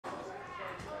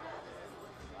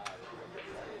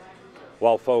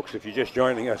Well, folks, if you're just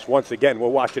joining us, once again, we're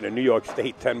watching a New York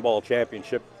State 10-ball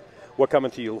championship. We're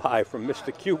coming to you live from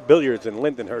Mr. Cue Billiards in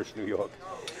Lindenhurst, New York.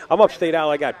 I'm upstate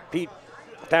Al. I got Pete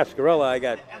Tascarella. I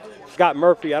got Scott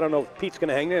Murphy. I don't know if Pete's going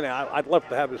to hang in. I'd love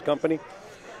to have his company.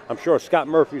 I'm sure Scott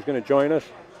Murphy's going to join us.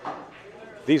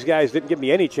 These guys didn't give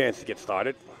me any chance to get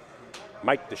started.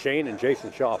 Mike Dechaine and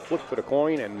Jayson Shaw flipped for the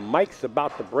coin, and Mike's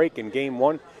about to break in game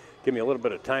one. Give me a little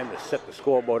bit of time to set the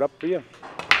scoreboard up for you.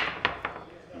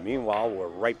 Meanwhile, we're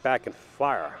right back in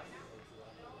fire.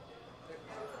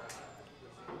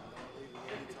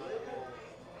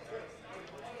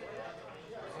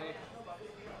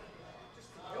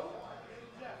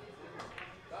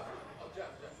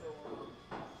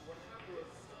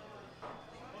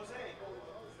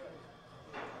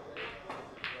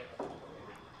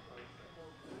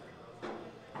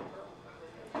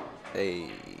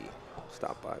 Hey,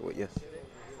 stop by, would you?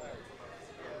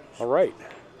 All right,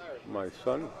 my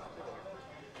son,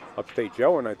 Upstate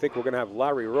Joe, and I think we're going to have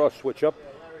Larry Ross switch up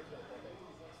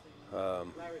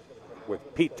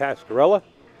with Pete Tascarella.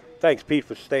 Thanks, Pete,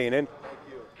 for staying in.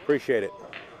 Appreciate it.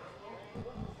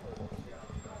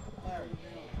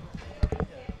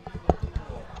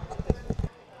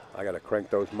 I got to crank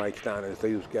those mics down as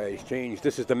these guys change.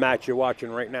 This is the match you're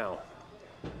watching right now.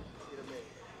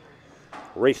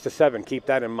 Race to 7, keep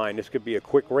that in mind. This could be a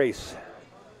quick race.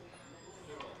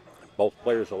 Both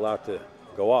players allowed to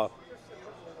go off.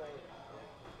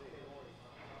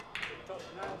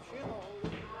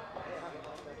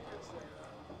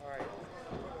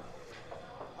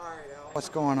 What's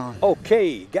going on?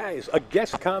 Okay, guys, a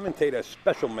guest commentator,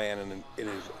 special man in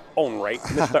his own right,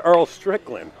 Mr. Earl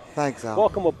Strickland. Thanks, Al.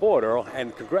 Welcome aboard, Earl,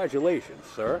 and congratulations,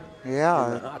 sir. Yeah.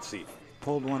 In the hot seat.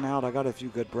 Pulled one out. I got a few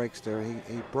good breaks there. He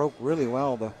broke really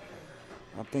well.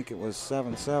 I think it was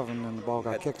 7-7, and the ball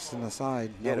got kicked in the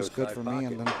side. That was good for me.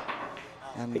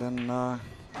 And then I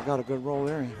got a good roll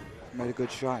there. He made a good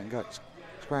shot and got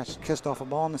kissed off a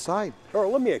ball on the side.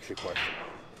 Earl, let me ask you a question.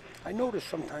 I notice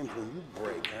sometimes when you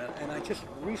break, and I just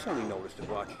recently noticed it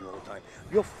watching you all the time,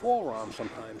 your forearm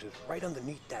sometimes is right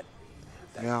underneath that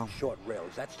short rail.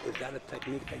 Is that a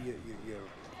technique that you're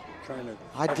trying to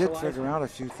I did figure out a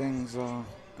few things in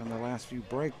the last few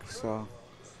breaks.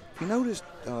 You noticed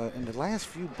in the last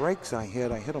few breaks I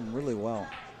hit them really well.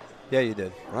 Yeah, you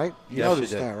did. Right? You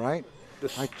noticed that, right?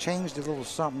 I changed a little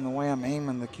something the way I'm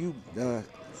aiming the cue,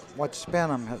 what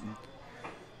spin I'm hitting,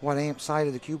 what side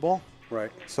of the cue ball.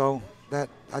 Right. So that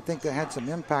I think that had some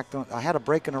impact on. I had a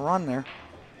break and a run there.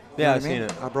 Yeah, I've seen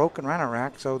it. I broke and ran a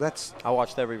rack, so that's. I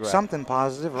watched every rack. Something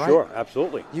positive, right? Sure,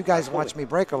 absolutely. You guys watch me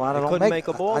break a lot. I don't make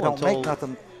a ball. I don't make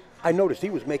nothing. I noticed he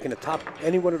was making the top.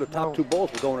 Any one of the top two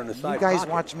balls were going in the side. You guys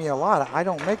pocket. watch me a lot. I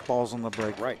don't make balls on the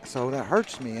break. Right. So that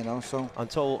hurts me, you know. So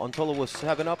until it was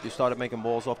 7-up, you started making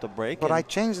balls off the break. But I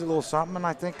changed a little something, and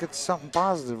I think it's something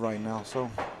positive right now. So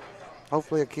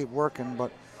hopefully it keep working.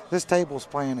 But this table's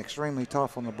playing extremely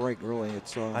tough on the break. Really,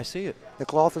 it's. I see it. The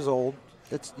cloth is old.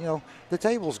 It's the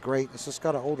table's great. It's just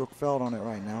got an older felt on it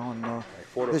right now, and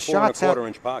the shots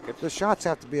inch pockets. The shots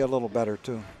have to be a little better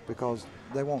too, because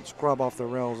they won't scrub off the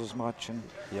rails as much,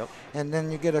 and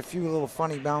then you get a few little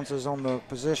funny bounces on the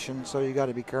position, so you got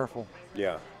to be careful.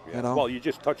 Yeah. Well, you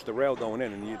just touch the rail going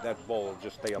in, and that ball will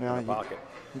just stay up in the pocket.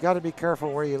 You got to be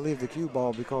careful where you leave the cue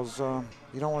ball, because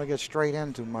you don't want to get straight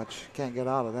in too much. You can't get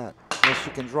out of that unless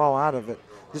you can draw out of it.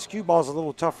 This cue ball is a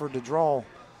little tougher to draw.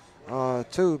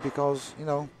 Too, because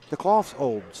the cloth's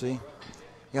old. See,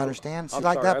 you understand? See, I'm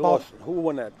like sorry, that ball. Who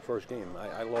won that first game?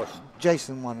 I lost.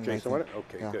 Jayson won it. Jayson won it.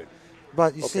 Okay, good.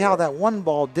 But you see how that one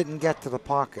ball didn't get to the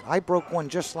pocket? I broke one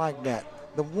just like that.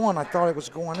 The one I thought it was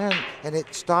going in, and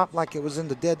it stopped like it was in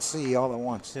the Dead Sea all at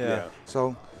once. Yeah.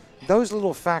 So those are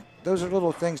little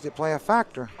things that play a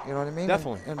factor. You know what I mean?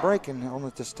 Definitely. And breaking on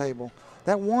this table.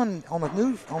 That one on the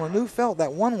new felt,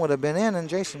 that one would have been in, and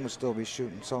Jayson would still be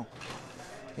shooting. So.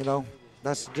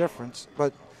 That's the difference.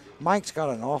 But Mike's got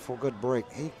an awful good break.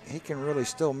 He can really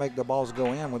still make the balls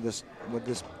go in with this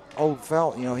old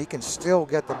felt. He can still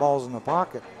get the balls in the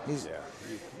pocket. He's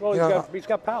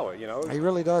got power. He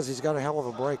really does. He's got a hell of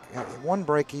a break. One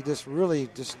break, he just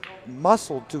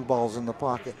muscled 2 balls in the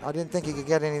pocket. I didn't think he could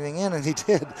get anything in, and he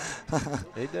did.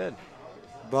 He did.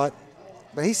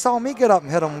 But he saw me get up and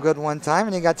hit him good one time,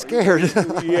 and he got scared.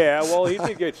 Yeah, well, he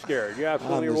did get scared. Yeah,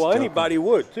 absolutely. Well, anybody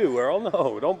would, too, Earl.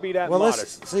 No, don't be that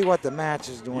modest. Let's see what the match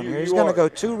is doing here. He's going to go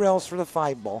 2 rails for the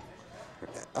 5 ball.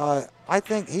 I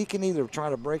think he can either try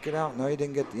to break it out. No, he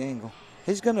didn't get the angle.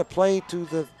 He's going to play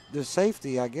to the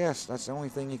safety, I guess. That's the only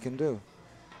thing he can do.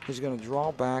 He's going to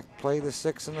draw back, play the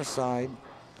 6 in the side,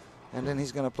 and then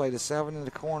he's going to play the 7 in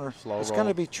the corner. Slow it's roll. going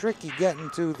to be tricky getting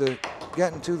to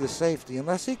the safety.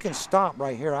 Unless he can stop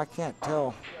right here, I can't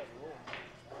tell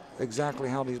exactly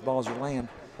how these balls are laying.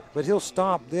 But he'll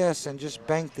stop this and just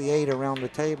bank the 8 around the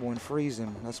table and freeze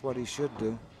him. That's what he should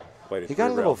do. He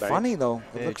got a little funny, though.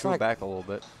 It looks like back a little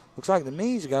bit. Looks like to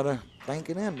me he's got to bank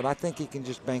it in, but I think he can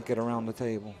just bank it around the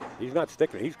table. He's not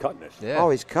sticking it. He's cutting it. Yeah. Oh,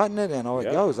 he's cutting it in. Oh, it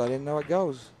goes. I didn't know it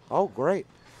goes. Oh, great.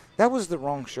 That was the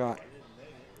wrong shot.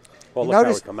 Well, look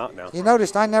how it come out now. You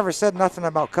noticed I never said nothing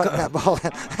about cutting that ball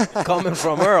in. Coming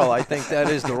from Earl, I think that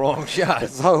is the wrong shot.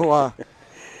 So,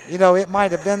 you know, it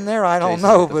might have been there. I don't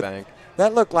know, but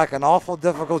that looked like an awful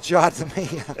difficult shot to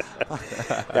me.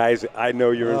 Guys, I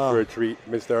know you're in for a treat.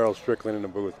 Mr. Earl Strickland in the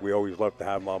booth. We always love to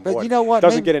have him on board. But you know what?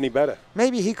 Doesn't get any better.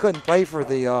 Maybe he couldn't play for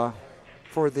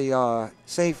the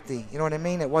safety. You know what I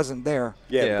mean? It wasn't there.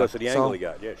 Yeah, because of the angle he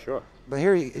got. Yeah, sure. But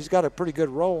here he's got a pretty good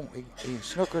roll. He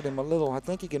snookered him a little. I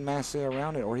think he can masse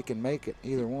around it or he can make it,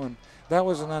 either one. That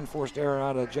was an unforced error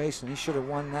out of Jayson. He should have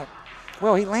won that.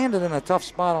 Well, he landed in a tough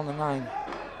spot on the 9.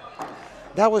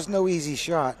 That was no easy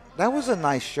shot. That was a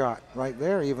nice shot right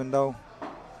there, even though.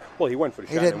 Well, he went for the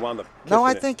shot and wound up kissing No,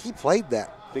 I it. think he played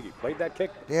that. Think he played that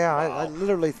kick? Yeah, I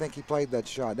literally think he played that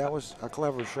shot. That was a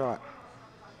clever shot.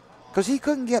 Because he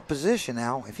couldn't get position,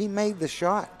 Al. If he made the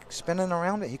shot, spinning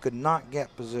around it, he could not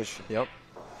get position. Yep.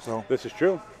 So this is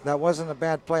true. That wasn't a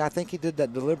bad play. I think he did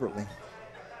that deliberately.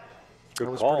 Good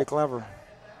That was call. pretty clever.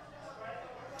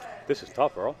 This is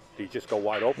tough, Earl. Do you just go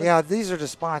wide open? Yeah, these are the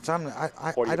spots.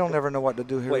 I don't ever know what to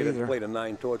do here either. Play the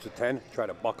 9 towards the 10. Try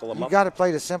to buckle them up. You got to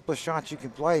play the simplest shots you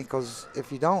can play, because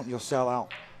if you don't, you'll sell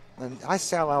out. And I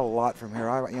sell out a lot from here.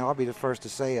 I'll be the first to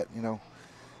say it. You know.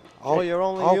 You're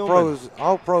only human.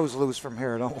 All pros lose from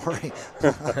here. Don't worry.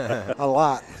 A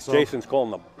lot. So Jason's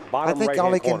calling the bottom I think right-hand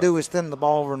all he can corner. do is thin the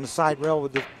ball over on the side rail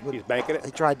with the. He's banking it.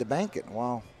 He tried to bank it.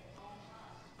 Wow.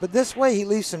 But this way he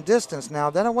leaves some distance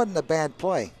now. That wasn't a bad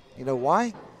play. You know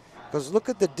why? Because look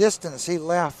at the distance he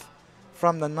left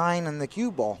from the 9 and the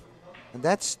cue ball. And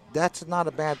that's not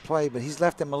a bad play, but he's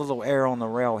left him a little air on the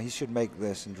rail. He should make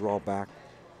this and draw back.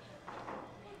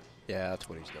 Yeah, that's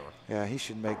what he's doing. Yeah, he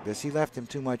should make this. He left him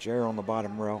too much air on the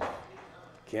bottom rail.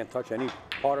 Can't touch any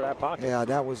part of that pocket. Yeah,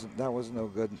 that was no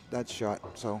good, that shot.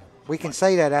 So we can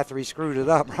say that after he screwed it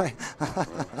up, right?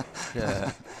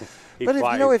 Yeah. But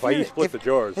he split the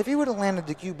drawers. If he would have landed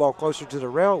the cue ball closer to the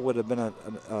rail, it would have been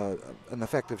an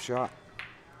effective shot.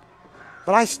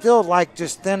 But I still like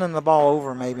just thinning the ball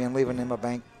over maybe and leaving him a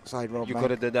bank side rail. You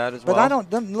could have did that as well. But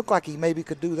doesn't look like he maybe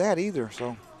could do that either.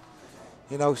 So,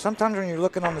 you know, sometimes when you're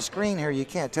looking on the screen here, you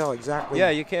can't tell exactly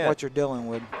what you're dealing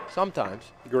with. Sometimes.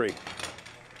 Agree.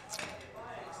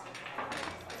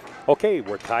 Okay,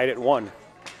 we're tied at 1.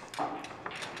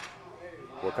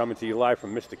 We're coming to you live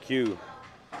from Mr. Cue,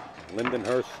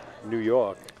 Lindenhurst, New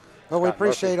York. Well, we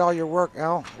appreciate all your work,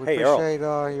 Al. We appreciate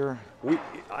your.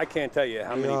 I can't tell you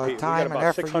how many people. Time we got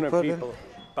about 600 people.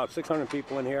 About 600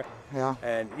 people in here. Yeah.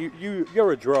 And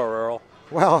you're a drawer, Earl.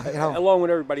 Well, you know. Along with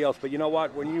everybody else, but you know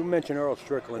what? When you mention Earl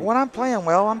Strickland. When I'm playing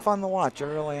well, I'm fun to watch. I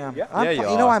really am. Yeah, you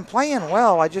know, I'm playing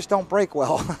well. I just don't break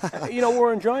well. You know,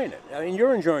 we're enjoying it. I mean,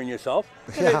 you're enjoying yourself.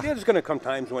 Yeah. There's going to come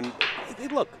times when,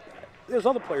 look, there's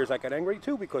other players that got angry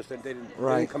too because they didn't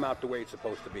come out the way it's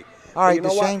supposed to be. All right, you know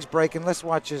Dechaine's breaking. Let's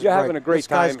watch his You're break. having a great this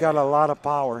guy's time. got a lot of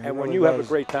power. And when you have a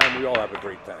great time, we all have a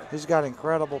great time. He's got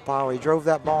incredible power. He drove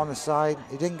that ball on the side.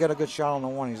 He didn't get a good shot on the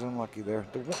 1. He's unlucky there.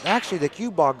 Actually, the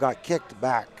cue ball got kicked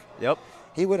back. Yep.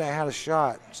 He would have had a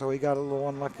shot, so he got a little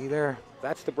unlucky there.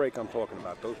 That's the break I'm talking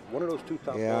about. One of those 2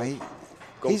 top balls.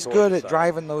 He's good at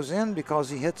driving those in because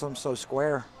he hits them so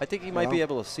square. I think he might be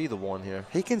able to see the 1 here.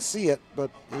 He can see it,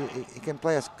 but he can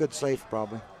play a good safe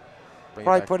probably. Bring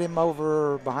Probably put him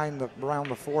over around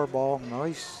the 4 ball. No,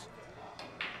 he's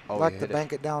like to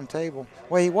bank it down table.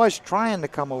 Well, he was trying to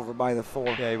come over by the 4.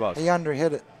 Yeah, he was. He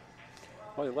underhit it.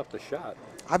 Well, he left a shot.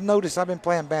 I've noticed I've been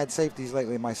playing bad safeties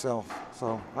lately myself,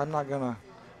 so I'm not going to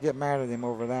get mad at him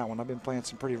over that one. I've been playing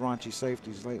some pretty raunchy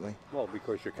safeties lately. Well,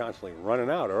 because you're constantly running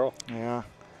out, Earl. Yeah,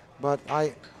 but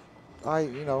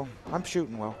you know, I'm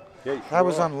shooting well. Yeah, you sure that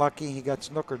was are. Unlucky. He got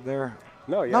snookered there.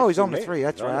 No, he's on the 3.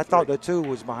 That's right. I thought the 2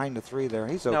 was behind the 3 there.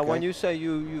 He's okay. Now, when you say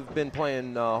you've been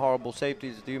playing horrible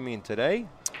safeties, do you mean today?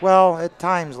 Well, at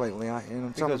times lately.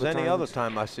 Because any other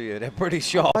time I see it, they're pretty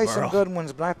sharp. I play some good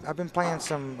ones, but I've been playing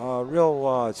some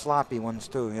real sloppy ones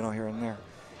too, you know, here and there.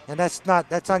 And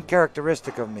that's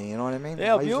uncharacteristic of me, you know what I mean?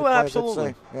 Yeah, you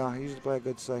absolutely. I usually play a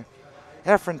good save.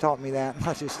 Efren taught me that.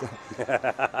 I just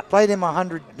played him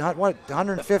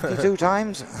 152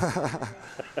 times.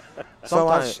 So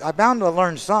I'm bound to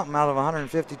learn something out of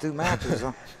 152 matches.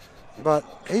 But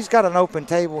he's got an open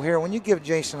table here. When you give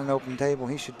Jayson an open table,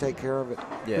 he should take care of it.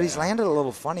 Yeah. But he's landed a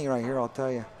little funny right here, I'll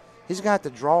tell you. He's got to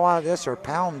draw out of this or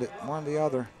pound it, one or the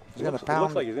other. He's going to pound. It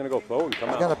looks like he's going to go forward and come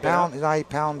out. He's going to pound. Now he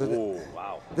pounded it. Oh,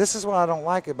 wow. This is what I don't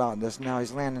like about this. Now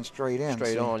he's landing straight in.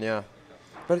 Straight on, yeah.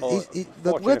 But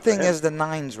the good thing is the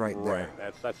 9's right there.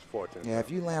 Right, that's fortunate. Yeah, if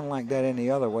you land like that any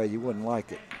other way, you wouldn't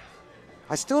like it.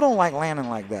 I still don't like landing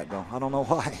like that, though. I don't know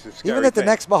why. Even if the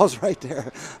next ball's right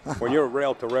there. When you're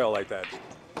rail to rail like that,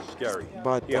 it's scary.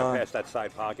 But you got past that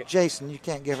side pocket. Jayson, you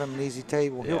can't give him an easy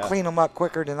table. He'll clean them up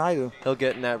quicker than I do. He'll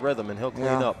get in that rhythm and he'll clean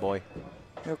up, boy.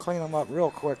 He'll clean them up real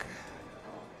quick.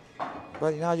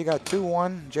 But now you got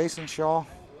 2-1, Jayson Shaw.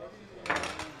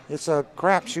 It's a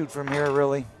crapshoot from here,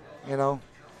 really. You know.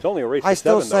 It's only a race to 7. I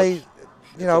still say,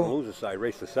 you know, loser side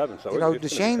race to 7. So you know,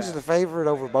 Dechaine's the favorite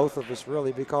over both of us,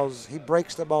 really, because he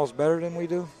breaks the balls better than we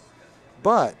do.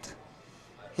 But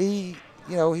he,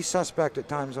 you know, he's suspect at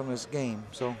times on this game.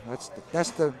 So that's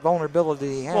the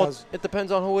vulnerability he has. Well, it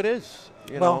depends on who it is.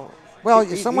 You know. Well,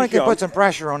 someone can put some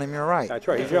pressure on him. You're right. That's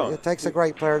right. He's young. It takes a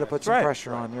great player to put some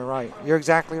pressure on. You're right. You're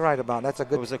exactly right about it. That's a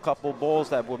good. There was a couple balls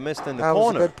that were missed in the corner.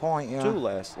 corner. That was a good point. Yeah. Too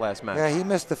last match. Yeah, he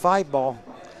missed the 5 ball.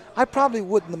 I probably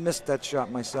wouldn't have missed that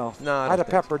shot myself. No, I'd have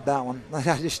peppered that one. I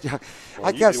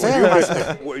kept saying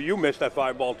myself. Well, you missed that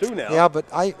 5 ball too now. Yeah, but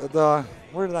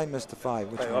where did I miss the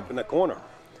 5? Which up in the corner.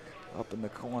 Up in the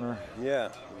corner. Yeah.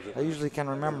 I usually can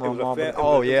remember them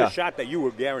all. It was a shot that you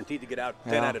were guaranteed to get out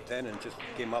 10 out of 10 and it just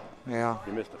came up. Yeah.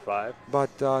 You missed the 5. But,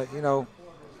 you know.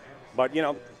 But, you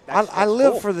know. I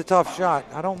live for the tough shot.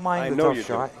 I don't mind the tough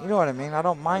shot. Do. You know what I mean? I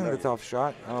don't mind the tough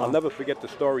shot. I'll never forget the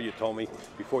story you told me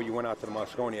before you went out to the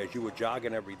Moscone as you were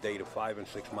jogging every day to 5 and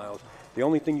 6 miles. The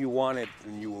only thing you wanted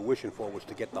and you were wishing for was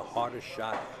to get the hardest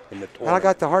shot in the tournament. And I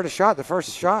got the hardest shot, the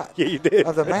first shot. Yeah, you did.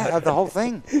 Of the whole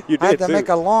thing. You did I had to too. make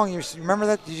a long. You remember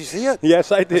that? Did you see it?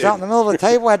 Yes, I did. It was out in the middle of the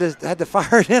table. I had to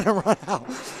fire it in and run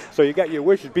out. So you got your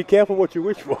wishes. Be careful what you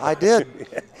wish for. I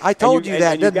did. I told you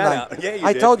that, didn't I? Yeah, you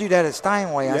I did. told you that at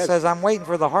Steinway. Yes. I says I'm waiting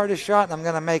for the hardest shot and I'm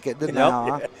going to make it. Didn't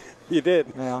I? Huh? You did.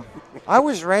 Yeah. I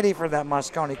was ready for that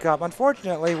Moscone Cup.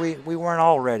 Unfortunately, we weren't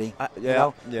all ready. You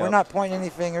know? We're not pointing any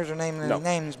fingers or naming any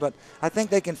names, but I think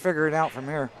they can figure it out from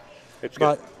here. It's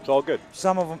good. It's all good.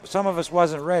 Some of us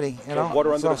wasn't ready. You know.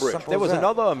 Water under the bridge. There was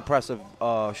another impressive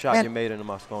shot you made in the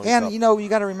Moscone Cup. And you know, you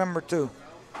got to remember too,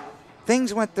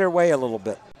 things went their way a little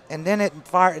bit, and then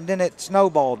it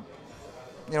snowballed.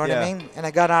 You know what I mean? And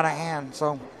it got out of hand.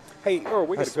 So. Hey, Earl,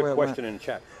 we got a good question in the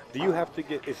chat. Do you have to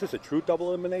get? Is this a true double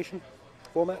elimination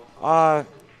format?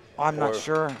 I'm not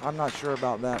sure. I'm not sure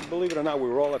about that. Believe it or not, we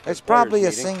were all at the It's probably a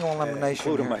meeting, single elimination.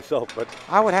 Including myself, but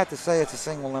I would have to say it's a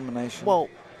single elimination. Well,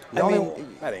 I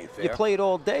mean, that ain't fair. You played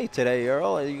all day today,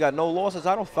 Earl, and you got no losses.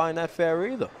 I don't find that fair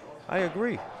either. I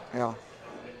agree. Yeah.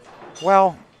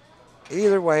 Well,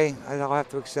 either way, I'll have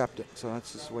to accept it. So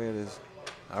that's just the way it is.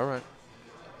 All right.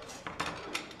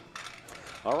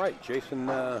 All right, Jayson.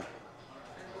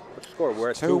 What's the score? We're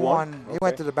at 2-1. Okay. He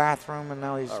went to the bathroom, and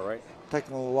now he's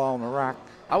taking a little while on the rack.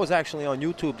 I was actually on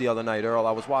YouTube the other night, Earl.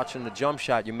 I was watching the jump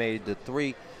shot you made, the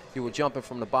 3. You were jumping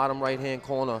from the bottom right-hand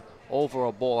corner over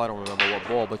a ball. I don't remember what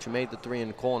ball, but you made the 3 in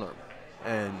the corner.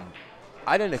 And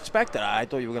I didn't expect that. I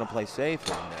thought you were going to play safe,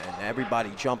 and everybody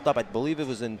jumped up. I believe it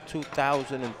was in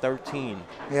 2013.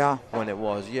 Yeah. When it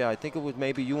was. Yeah, I think it was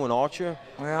maybe you and Archer.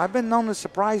 Well, I've been known to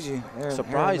surprise you.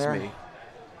 Surprise me.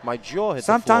 My jaw hit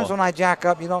Sometimes the floor. when I jack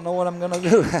up, you don't know what I'm going to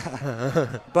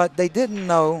do. But they didn't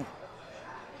know.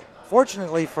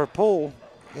 Fortunately for Poole,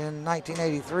 in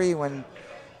 1983, when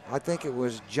I think it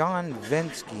was John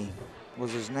Vinsky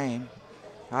was his name.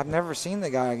 I've never seen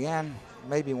the guy again,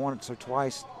 maybe once or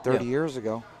twice 30 years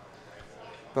ago.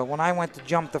 But when I went to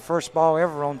jump the first ball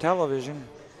ever on television,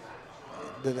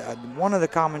 one of the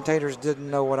commentators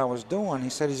didn't know what I was doing. He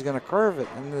said he's going to curve it.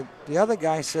 And the other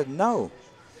guy said no.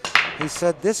 He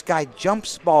said, this guy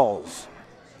jumps balls.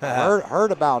 I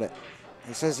heard about it.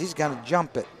 He says he's going to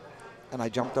jump it. And I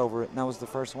jumped over it, and that was the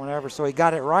first one ever. So he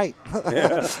got it right.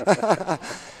 Yeah.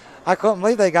 I couldn't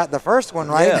believe they got the first one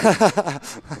right. Yeah.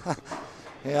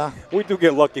 Yeah. We do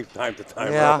get lucky time to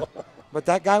time. Yeah. But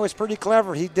that guy was pretty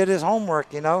clever. He did his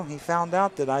homework, you know. He found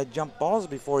out that I jumped balls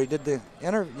before he did the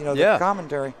the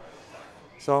commentary.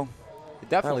 So he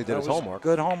definitely did his homework.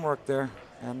 Good homework there.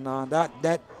 And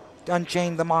that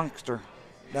unchained the monster.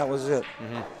 That was it.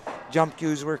 Mm-hmm. Jump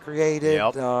cues were created.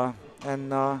 Yep.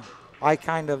 And I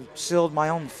kind of sealed my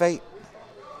own fate.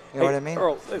 You know what I mean?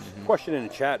 Earl, there's a question in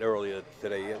the chat earlier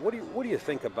today. What do you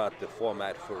think about the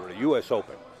format for the U.S.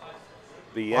 Open?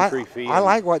 the entry fee. I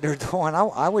like what they're doing.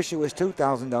 I wish it was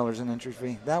 $2,000 an entry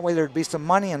fee. That way there'd be some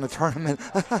money in the tournament.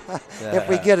 If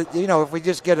we get it, if we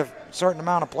just get a certain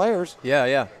amount of players.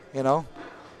 Yeah.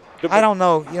 I don't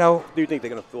know. Do you think they're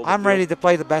going to fill the I'm field? ready to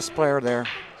play the best player there.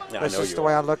 Yeah, That's I know just you the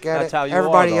way are. I look at That's it. how you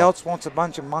Everybody are, though. else wants a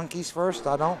bunch of monkeys first.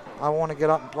 I don't. I want to get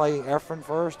up and play Efren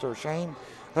first or Shane.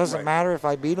 Doesn't Right. matter if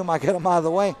I beat them. I get them out of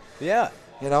the way. Yeah.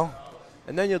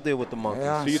 And then you'll deal with the monkeys.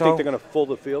 Yeah. So you So- think they're going to fill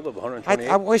the field of 128?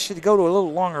 I wish it'd go to a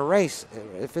little longer race.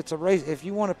 If it's a race, if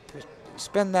you want to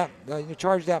spend that, you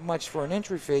charge that much for an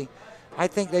entry fee, I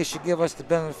think they should give us the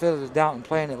benefit of the doubt and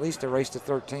playing at least a race to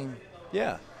 13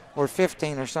 Yeah. or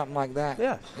 15 or something like that.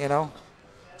 Yeah.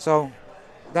 So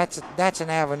that's an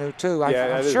avenue too. Yeah,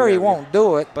 that I'm is sure an he avenue. won't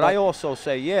do it. But I also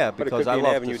say but it because could be I an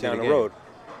love avenue to see down the the game. road.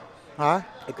 Huh?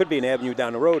 It could be an avenue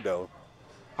down the road, though.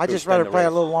 I to just extend rather the play a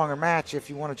race. little longer match if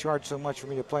you want to charge so much for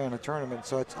me to play in a tournament.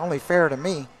 So it's only fair to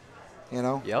me,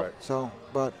 Yep. Right. So,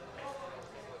 but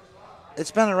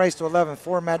it's been a race to 11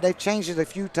 format. They've changed it a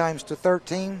few times to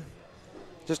 13,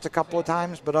 just a couple of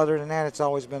times. But other than that, it's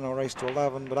always been a race to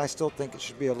 11. But I still think it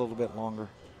should be a little bit longer.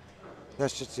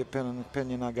 That's just the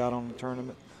opinion I got on the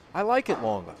tournament. I like it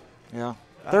longer. Yeah.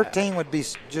 13 would be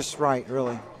just right,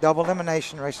 really. Double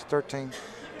elimination, race to 13.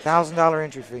 $1,000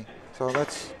 entry fee. So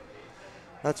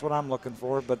that's what I'm looking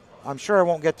for. But I'm sure I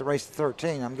won't get the race to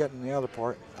 13. I'm getting the other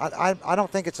part. I don't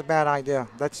think it's a bad idea.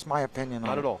 That's my opinion on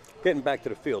Not it. at all. Getting back to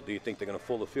the field, do you think they're going to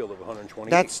fill the field of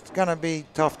 128? That's going to be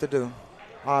tough to do,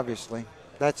 obviously.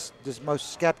 That's the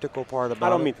most skeptical part about it. I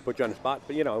don't mean to put you on the spot,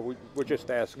 but, we're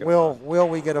just asking. Will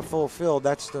we get a full field?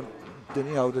 That's the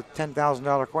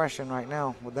 $10,000 question right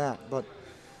now with that. But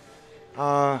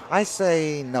I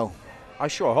say no. I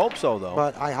sure hope so, though.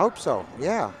 But I hope so.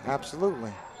 Yeah,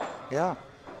 absolutely. Yeah.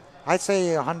 I'd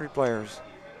say 100 players.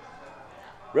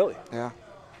 Really? Yeah,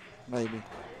 maybe.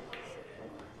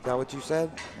 Is that what you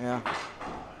said? Yeah.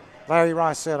 Larry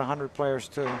Ross said 100 players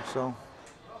too. So.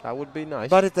 that would be nice.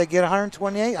 But if they get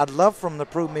 128, I'd love for them to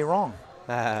prove me wrong.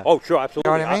 Oh, sure,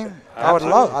 absolutely. You know what I mean?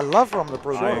 I'd love for them to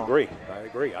prove me I wrong. agree.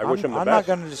 I wish them the I'm best.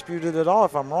 not going to dispute it at all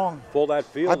if I'm wrong. Full that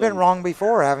field. I've been and wrong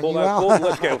before, haven't Full you, that Al? field.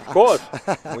 Let's go. Of course.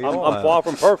 We I'm all far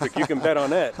from perfect. You can bet on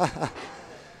that.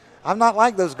 I'm not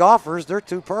like those golfers. They're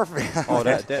too perfect. oh,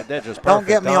 they're just perfect. Don't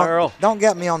get me huh, on. Earl? Don't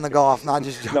get me on the golf. Not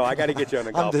just joking. No, I got to get you on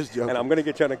the golf. I'm just joking. And I'm going to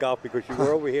get you on the golf because you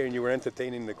were over here and you were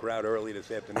entertaining the crowd early this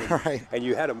afternoon. Right. And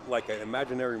you had an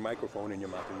imaginary microphone in your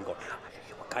mouth and you go,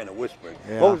 what kind of whispering?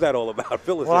 Yeah. What was that all about?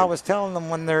 Fill us Well, I in. was telling them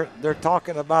when they're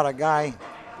talking about a guy,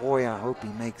 boy, I hope he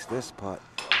makes this putt.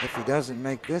 If he doesn't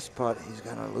make this putt, he's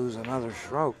going to lose another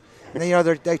stroke. And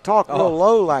they talk real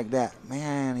low like that.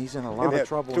 Man, he's in a lot of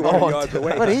trouble. 200 yards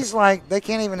away. But he's like, they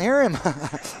can't even hear him.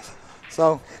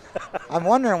 So I'm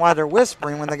wondering why they're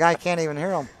whispering when the guy can't even hear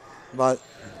them. But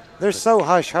they're so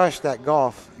hush-hush, that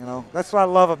golf. That's what I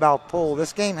love about pool.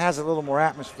 This game has a little more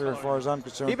atmosphere as far as I'm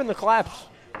concerned. Even the claps.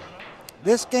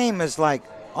 This game is like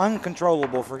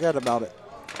uncontrollable. Forget about it.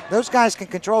 Those guys can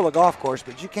control a golf course,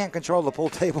 but you can't control the pool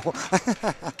table.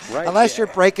 Right. Unless you're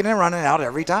breaking and running out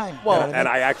every time. Well, You know what I and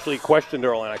mean? I actually questioned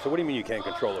Earl, and I said, what do you mean you can't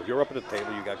control it? If you're up at the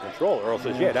table, you got control. Earl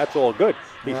says, yeah, that's all good.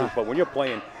 He says, but when you're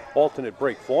playing alternate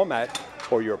break format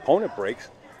or your opponent breaks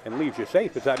and leaves you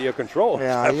safe, it's out of your control.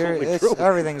 Yeah, it's absolutely true.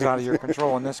 everything's out of your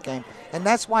control in this game. And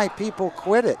that's why people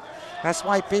quit it. That's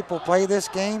why people play this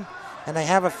game and they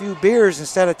have a few beers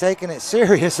instead of taking it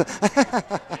serious.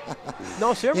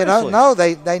 No, seriously.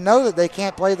 They know that they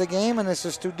can't play the game and it's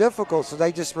just too difficult, so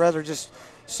they just rather just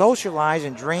socialize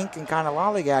and drink and kind of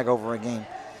lollygag over a game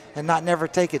and not never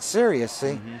take it serious,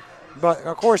 see? But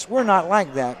of course we're not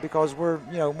like that because we're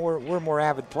more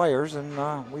avid players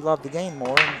and we love the game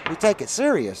more and we take it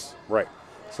serious. Right.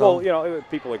 So, Well,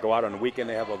 people that go out on the weekend,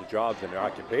 they have other jobs and their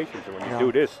occupations, and when you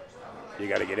do this, you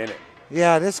got to get in it.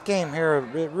 yeah, this game here,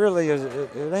 it really is.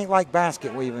 It ain't like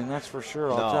basket weaving, that's for sure.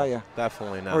 I'll tell you.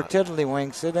 Definitely not. Or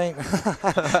tiddlywinks. It ain't.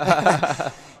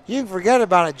 You can forget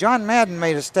about it. John Madden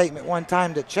made a statement one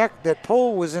time that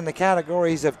pool was in the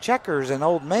categories of checkers and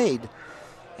old maid,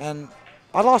 and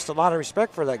I lost a lot of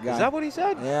respect for that guy. Is that what he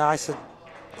said? Yeah, I said,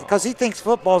 because he thinks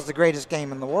football's the greatest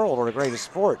game in the world or the greatest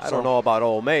sport. I don't know about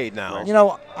old maid now.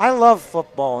 I love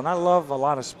football and I love a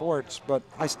lot of sports, but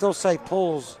I still say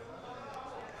pool's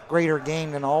greater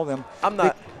game than all of them. I'm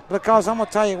not. Because I'm going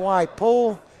to tell you why.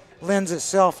 Pool lends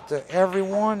itself to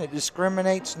everyone. It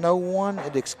discriminates no one.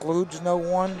 It excludes no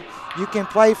one. You can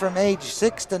play from age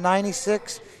 6 to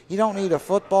 96. You don't need a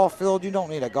football field. You don't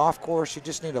need a golf course. You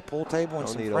just need a pool table and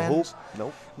some friends. A hoop.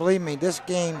 Nope. Believe me, this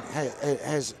game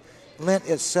has lent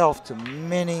itself to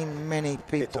many, many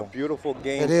people. It's a beautiful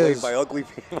game It played is. by ugly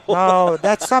people. No,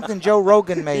 that's something Joe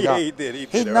Rogan made Yeah, up. he did.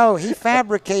 He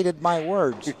fabricated my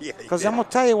words. Yeah, Because he I'm going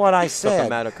to tell you what I Took said.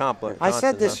 him out of context, I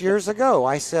said this huh? years ago.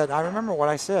 I remember what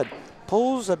I said.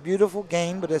 Pool's a beautiful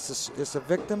game, but it's a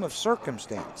victim of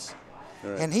circumstance.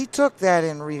 Right. And he took that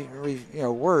and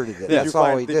worded it. Yeah. That's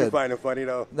all he Did did. you find it funny,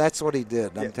 though? That's what he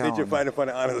did. I'm telling Did you find it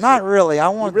funny? Honestly? Not really. I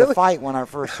wanted really? to fight when I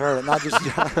first heard it, not just.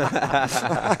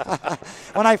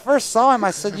 When I first saw him, I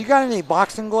said, "You got any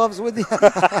boxing gloves with you?"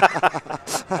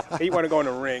 He want to go in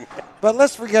the ring. But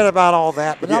let's forget about all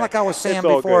that. But Yeah, like I was saying it's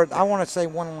all before, good. I want to say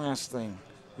one last thing.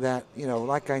 That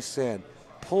like I said,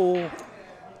 pool,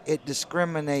 it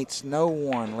discriminates no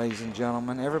one, ladies and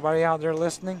gentlemen. Everybody out there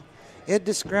listening, it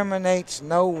discriminates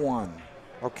no one.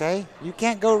 Okay, you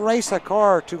can't go race a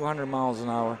car 200 miles an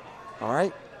hour. All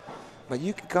right, but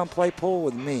you can come play pool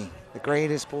with me, the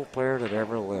greatest pool player that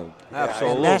ever lived.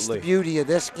 Absolutely. And that's the beauty of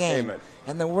this game. Amen.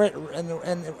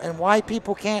 And why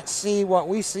people can't see what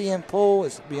we see in pool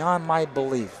is beyond my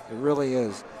belief. It really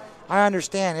is. I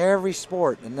understand every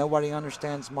sport, and nobody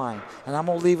understands mine. And I'm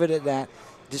going to leave it at that.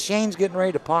 Dechaine's getting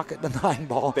ready to pocket the 9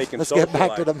 ball. They can Let's get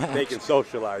back to the socialize. match. They can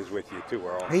socialize with you, too,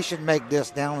 Earl. He should make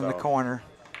this down in the So. corner.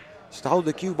 Just hold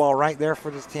the cue ball right there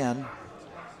for the 10.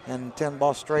 And 10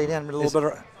 ball straight in with a little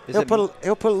bit of...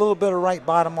 He'll put a little bit of right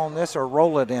bottom on this or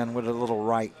roll it in with a little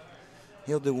right.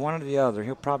 He'll do one or the other.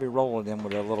 He'll probably roll it in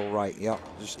with a little right. Yep,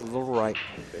 just a little right.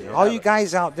 All you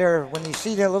guys out there, when you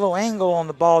see that little angle on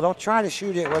the ball, don't try to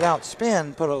shoot it without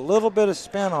spin. Put a little bit of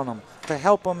spin on them to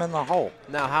help them in the hole.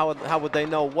 Now, how would they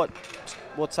know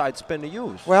what side spin to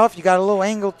use? Well, if you got a little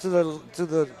angle to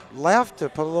the left,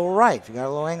 put a little right. If you got a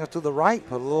little angle to the right,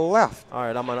 put a little left. All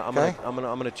right, I'm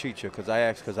gonna cheat you because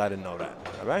I didn't know that.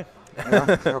 All right.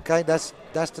 Yeah, okay, that's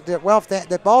the dip. Well, if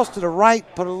the ball's to the right,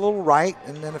 put a little right,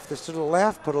 and then if it's to the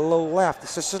left, put a little left.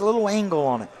 It's just a little angle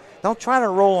on it. Don't try to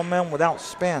roll them in without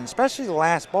spin, especially the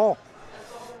last ball.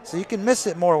 So you can miss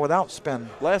it more without spin.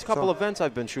 Last couple events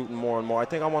I've been shooting more and more. I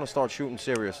think I want to start shooting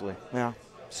seriously. Yeah.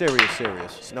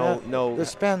 Serious. No. The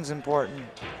spin's important.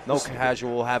 No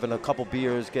casual, having a couple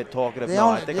beers, get talkative. The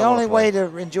I think the only way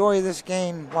to enjoy this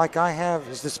game like I have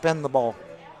is to spin the ball.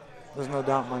 There's no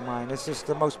doubt in my mind. It's just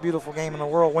the most beautiful game in the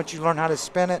world. Once you learn how to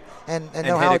spin it and know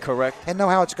hit how it correct, and know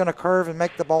how it's going to curve and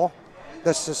make the ball,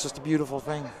 that's just a beautiful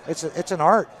thing. It's an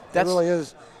art. It really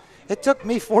is. It took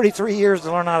me 43 years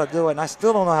to learn how to do it, and I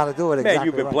still don't know how to do it exactly. Man,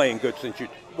 you've been right. playing good since your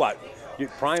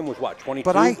prime was what, 22?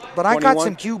 But I got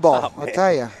some cue ball. I'll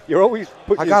tell you. You're always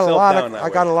putting yourself down that way. I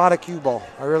got a lot of cue ball.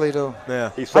 I really do.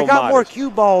 Yeah. He's so I got modest. more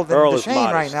cue ball than Earl is Dechaine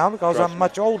modest. right now because Trust I'm me.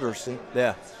 much older. See.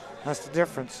 Yeah. That's the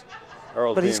difference.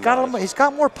 Earl's But he's being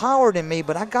got more power than me,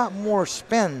 but I got more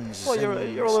spins. Well, you're a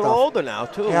little stuff. older now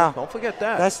too. Yeah. Don't forget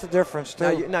that. That's the difference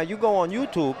too. Now you go on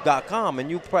YouTube.com and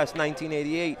you press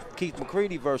 1988 Keith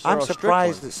McCready versus I'm Earl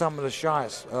surprised Strickland. at some of the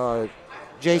shots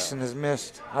Jayson has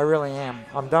missed. I really am.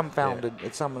 I'm dumbfounded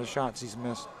at some of the shots he's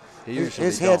missed.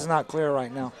 His head's not clear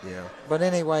right now. Yeah. But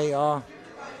anyway, what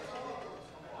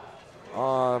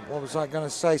was I going to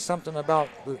say? Something about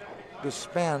the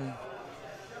spin.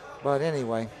 But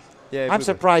anyway. Yeah, I'm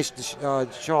surprised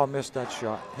Shaw missed that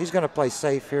shot. He's going to play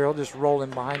safe here. He'll just roll in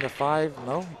behind the 5.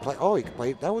 No, he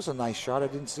played. That was a nice shot. I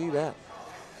didn't see that.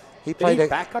 He played Did he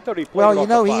back? I thought he played well, it you off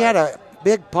know, the he had 5. a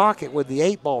big pocket with the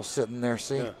 8 ball sitting there.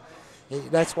 See, Yeah.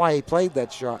 That's why he played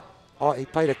that shot. He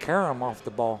played a carom off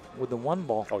the ball with the 1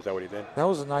 ball. Oh, is that what he did? That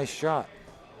was a nice shot.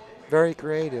 Very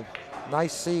creative.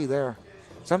 Nice see there.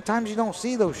 Sometimes you don't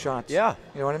see those shots. Yeah.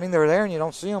 You know what I mean? They're there and you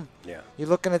don't see them. Yeah. You're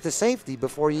looking at the safety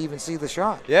before you even see the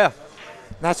shot. Yeah.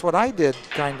 And that's what I did,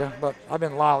 kind of. But I've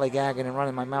been lollygagging and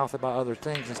running my mouth about other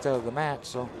things instead of the match.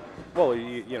 So. Well,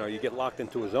 you get locked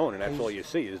into a zone, and that's all you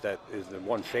see is the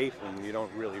one safe, and you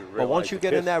don't really realize. But once you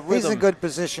get in that rhythm. He's in good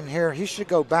position here. He should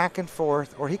go back and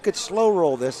forth, or he could slow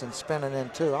roll this and spin it in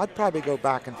too. I'd probably go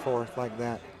back and forth like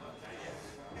that,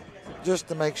 just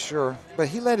to make sure. But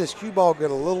he let his cue ball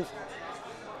get a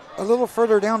little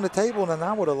further down the table than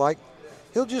I would have liked.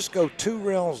 He'll just go 2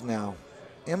 rails now,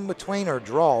 in between or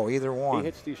draw, either one. He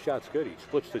hits these shots good. He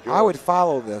splits the jaw. I would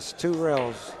follow this 2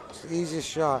 rails. It's the easiest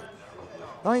shot.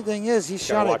 The only thing is, he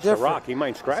shot it watch different. the rock. He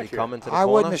might scratch you. I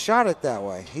wouldn't have shot it that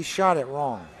way. He shot it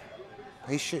wrong.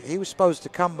 He was supposed to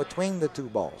come between the 2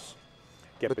 balls.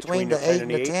 Get between the 8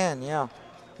 and the 10, yeah,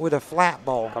 with a flat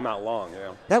ball. Come out long,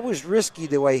 yeah. That was risky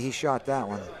the way he shot that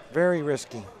one. Very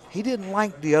risky. He didn't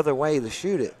like the other way to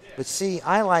shoot it. But see,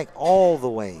 I like all the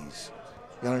ways.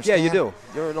 You understand? Yeah, you do.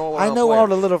 You're an all-around I know player. all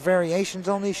the little variations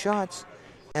on these shots,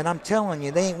 and I'm telling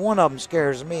you, they ain't one of them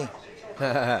scares me.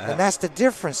 And that's the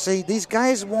difference. See, these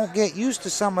guys won't get used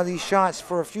to some of these shots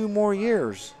for a few more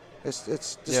years.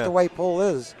 It's just the way pool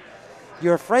is.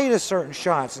 You're afraid of certain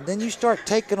shots, and then you start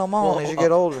taking them on as you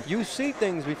get older. You see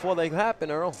things before they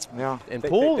happen, Earl. Yeah. In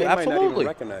pool, they absolutely. might not even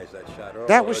recognize that shot, Earl.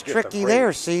 That was They're just tricky afraid.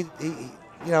 there. See,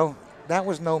 that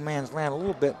was no man's land a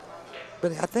little bit.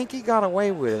 But I think he got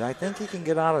away with it. I think he can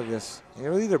get out of this.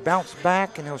 He'll either bounce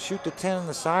back and he'll shoot the 10 on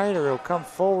the side, or he'll come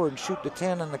forward and shoot the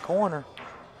 10 in the corner.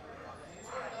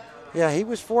 Yeah, he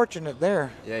was fortunate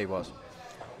there. Yeah, he was.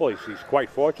 Well, he's quite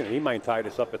fortunate. He might tie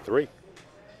this up at 3.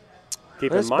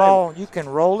 Keep This in mind, ball, you can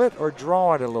roll it or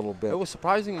draw it a little bit. It was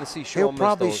surprising to see Shaw He'll miss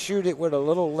probably those. shoot it with a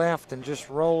little left and just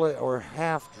roll it, or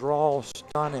half draw,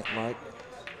 stun it like.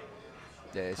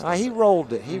 Yeah, He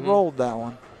rolled it. He rolled that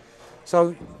one.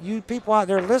 So you people out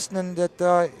there listening,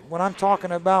 that when I'm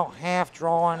talking about half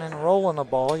drawing and rolling a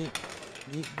ball,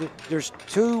 there's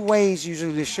 2 ways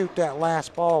usually to shoot that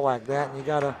last ball like that, and you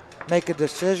got to make a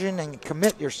decision and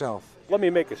commit yourself. let me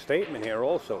make a statement here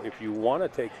also. If you want to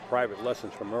take private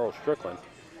lessons from Earl Strickland,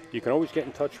 you can always get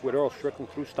in touch with Earl Strickland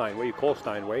through Steinway. You call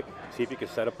Steinway, see if you can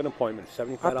set up an appointment.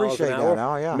 $75 I appreciate an hour, that,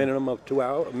 Al, yeah. minimum of 2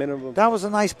 hours. Minimum. That was a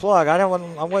nice plug. I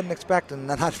wasn't expecting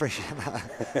that. I appreciate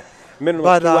that. Minimum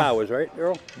of 2 hours, right,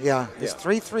 Earl? Yeah, it's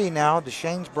 3-3 now.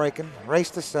 Dechaine's breaking. Race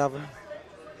to 7.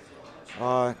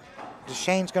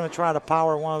 Dechaine's going to try to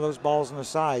power one of those balls on the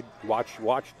side. Watch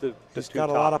the He's two got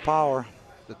top. a lot of power.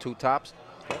 The 2 tops.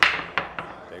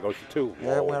 There goes the 2.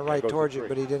 Yeah, it went right towards it,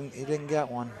 but he didn't get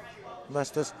one.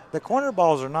 Unless the corner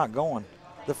balls are not going.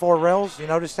 The 4 rails, you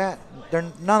notice that?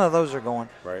 None of those are going.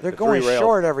 Right. They're The going 3 rails.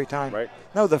 short every time. Right.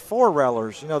 No, the 4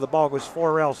 railers. You know, the ball goes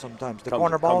 4 rails sometimes. The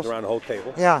corner balls. Comes around the whole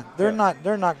table. Yeah, they're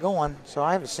not going. So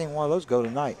I haven't seen one of those go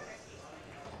tonight.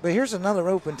 But here's another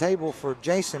open table for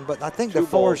Jayson. But I think the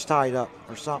 4's tied up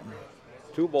or something.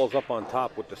 2 balls up on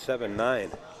top with the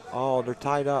 7-9. Oh, they're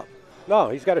tied up. No,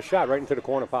 he's got a shot right into the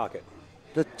corner pocket.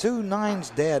 The 2-9's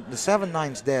dead. The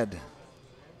 7-9's dead.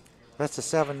 That's the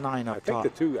 7-9 up top. I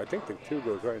think the 2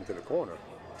 goes right into the corner.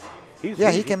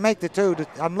 He can make the 2.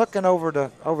 I'm looking over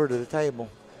to the table.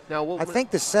 Now, I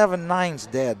think the 7-9's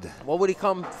dead. What would he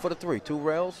come for the 3? 2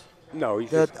 rails? No, I'm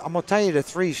gonna tell you the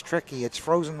 3's tricky. It's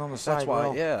frozen on the side. That's why.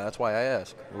 rail. Yeah, that's why I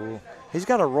asked. Ooh. He's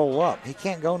got to roll up. He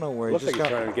can't go nowhere. Looks like he's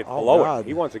trying to get oh, below God. it.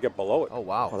 He wants to get below it. Oh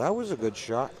wow. Well, that was a good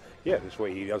shot. Yeah, this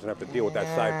way he doesn't have to deal with that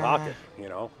side pocket. You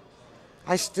know.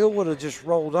 I still would have just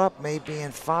rolled up maybe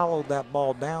and followed that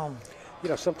ball down. You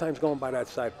know, sometimes going by that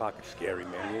side pocket's scary,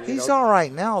 man. He's all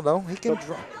right now, though. He can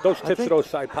draw. Those tips of those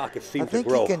side pockets seem to grow.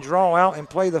 I think he can draw out and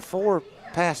play the 4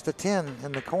 past the 10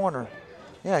 in the corner.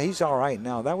 Yeah, he's all right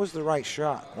now. That was the right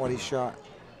shot, what he shot.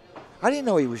 I didn't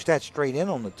know he was that straight in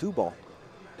on the 2 ball.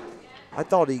 I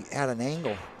thought he had an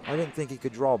angle. I didn't think he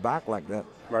could draw back like that.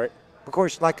 Right. Of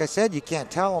course, like I said, you can't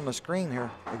tell on the screen here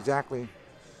exactly.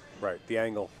 Right, the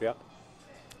angle, yeah.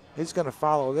 He's going to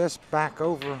follow this back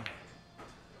over.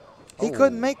 He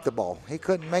couldn't make the ball. He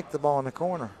couldn't make the ball in the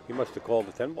corner. He must have called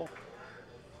the 10 ball.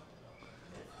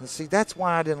 And see, that's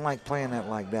why I didn't like playing that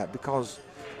like that, because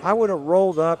I would have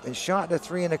rolled up and shot the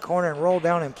 3 in the corner and rolled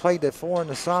down and played the 4 in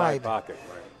the side. Pocket,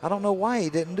 right. I don't know why he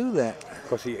didn't do that.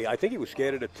 Because I think he was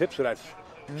scared of the tips of that.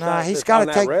 Nah, he's got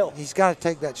to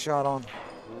take that shot on.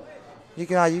 You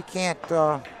can't.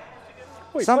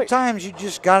 Sometimes you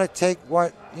just got to take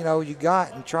what you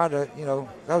got and try to.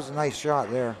 That was a nice shot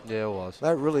there. Yeah, it was.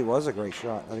 That really was a great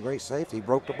shot. A great safety. He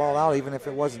broke the ball out, even if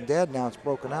it wasn't dead. Now it's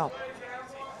broken out.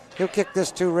 He'll kick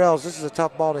this 2 rails. This is a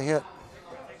tough ball to hit.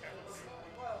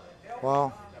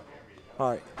 Well,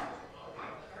 all right.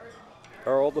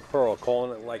 Earl the Pearl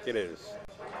calling it like it is.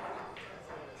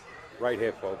 Right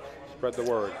here, folks. Spread the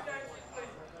word.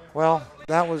 Well,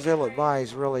 that was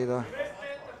ill-advised, really.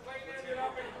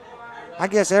 I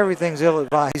guess everything's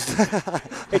ill-advised.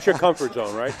 It's your comfort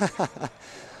zone, right?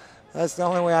 That's the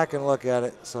only way I can look at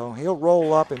it. So he'll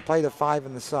roll up and play the 5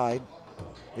 in the side,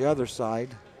 the other side.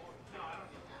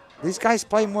 These guys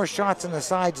play more shots in the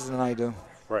sides than I do.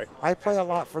 Right. I play a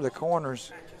lot for the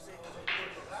corners.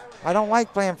 I don't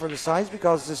like playing for the sides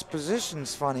because this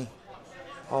position's funny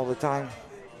all the time.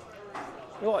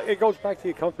 Well, it goes back to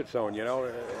your comfort zone,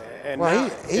 And well,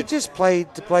 he just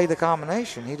played to play the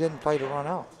combination. He didn't play to run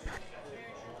out.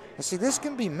 And see, this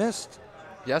can be missed.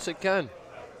 Yes, it can.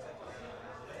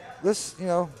 This,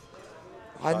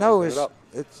 I know it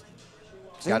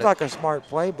seems like a smart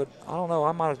play, but I don't know.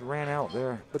 I might have ran out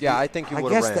there. But yeah, I think you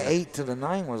would have ran. I guess the 8 to the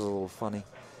 9 was a little funny.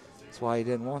 That's why he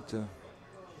didn't want to.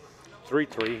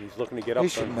 3-3. He's looking to get up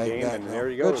on the game, and there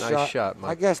he Good goes. Nice shot,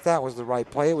 Mike. I guess that was the right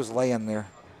play. It was laying there.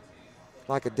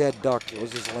 Like a dead duck. It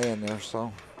was just laying there.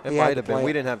 So it might have been.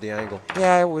 We didn't have the angle.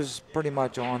 Yeah, it was pretty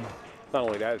much on. Not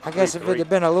only that, it's I guess if it 3-3. had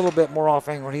been a little bit more off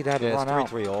angle, he'd had to Yeah, run it's out.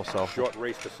 3-3 also. Short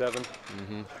race to 7.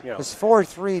 You know. It's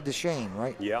 4-3 Dechaine,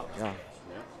 right? Yeah. Yeah.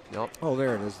 Yep. Oh,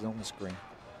 there it is on the screen.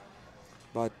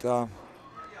 But,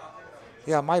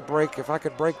 yeah, my break, if I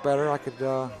could break better, I could,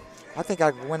 I think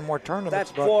I could win more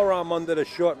tournaments. That but forearm under the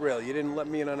short rail, you didn't let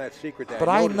me in on that secret there. but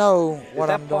I noticed. know Is what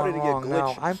that I'm part doing of your wrong now.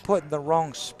 glitch? I'm putting the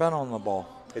wrong spin on the ball.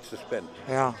 It's the spin.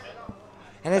 Yeah.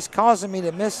 And it's causing me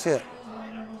to miss hit.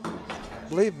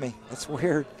 Believe me, it's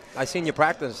weird. I seen you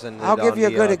practicing. I'll give you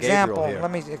a good Gabriel example. here.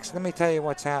 Let me tell you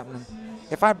what's happening.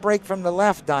 If I break from the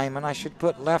left diamond, I should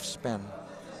put left spin.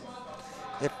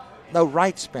 No,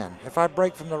 right spin. If I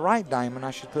break from the right diamond,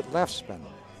 I should put left spin.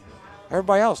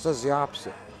 Everybody else does the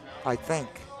opposite, I think.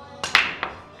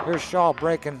 Here's Shaw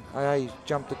breaking. He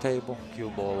jumped the table. Cue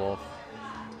ball off.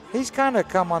 He's kind of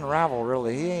come unravel,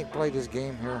 really. He ain't played his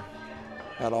game here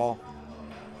at all.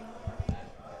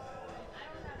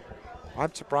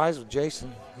 I'm surprised with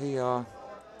Jayson. He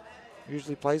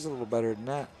usually plays a little better than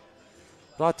that.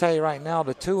 But I'll tell you right now,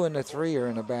 the 2 and the 3 are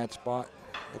in a bad spot.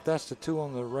 If that's the 2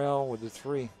 on the rail with the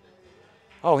 3.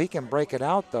 Oh, he can break it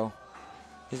out, though.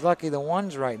 He's lucky the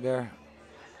 1's right there.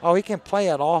 Oh, he can play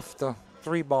it off the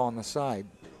 3 ball on the side.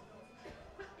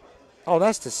 Oh,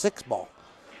 that's the 6 ball.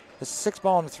 It's the 6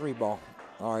 ball and the 3 ball.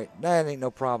 All right, that ain't no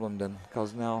problem then,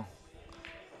 because now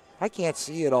I can't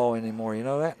see it all anymore. You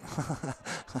know that?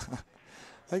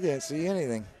 I can't see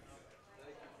anything.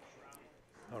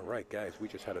 All right, guys, we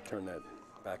just had to turn that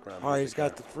background. All right, he's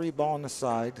got the 3 ball on the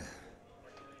side.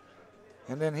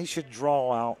 And then he should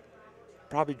draw out.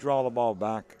 Probably draw the ball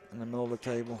back in the middle of the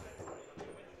table.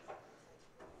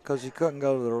 Because he couldn't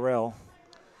go to the rail.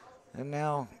 And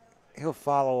now he'll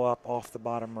follow up off the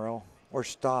bottom rail or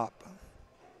stop.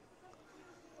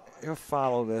 He'll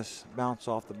follow this, bounce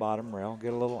off the bottom rail,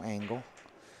 get a little angle.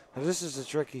 Now this is a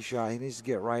tricky shot. He needs to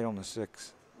get right on the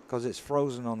 6 because it's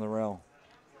frozen on the rail.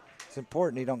 It's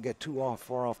important he don't get too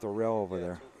far off the rail over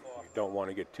there. You don't want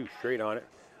to get too straight on it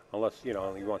unless, you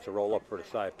know, he wants to roll up for the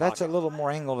side That's pocket. a little more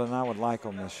angle than I would like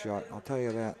on this shot. I'll tell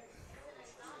you that.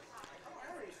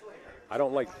 I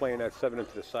don't like playing that 7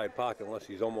 into the side pocket unless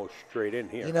he's almost straight in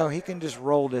here. You know, he can just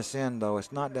roll this in, though.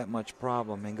 It's not that much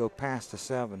problem, and go past the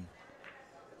 7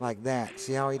 like that.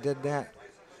 See how he did that?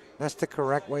 That's the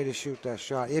correct way to shoot that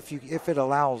shot, if it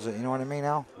allows it. You know what I mean,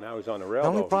 Al? Now he's on the rail. The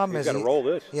only though. problem He's is got to roll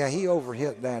this. Yeah, he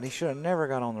overhit that. He should have never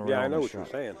got on the rail. Yeah, I know on what the you're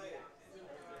shot. saying.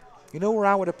 You know where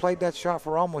I would have played that shot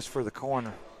for? Almost for the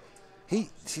corner.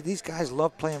 See, these guys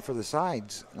love playing for the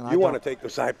sides. And You want to take the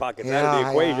side pockets out of the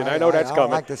equation. I know that's I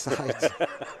coming. like the sides.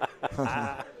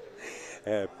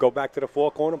 Go back to the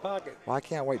 4-corner pocket. Well, I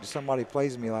can't wait till somebody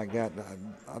plays me like that.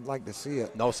 I'd like to see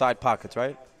it. No side pockets,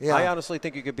 right? Yeah. I honestly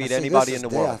think you could beat See, anybody this in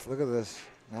the is world. death. Look at this.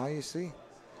 Now you see.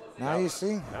 Now you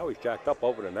see. Now he's jacked up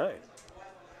over the 9.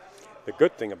 The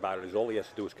good thing about it is all he has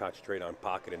to do is concentrate on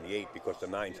pocket in the 8 because the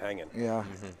 9's hanging. Yeah.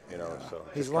 You know, so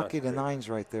He's just lucky the concentrate. 9's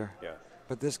right there. Yeah,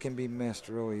 But this can be missed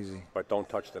real easy. but don't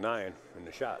touch the 9 in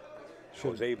the shot.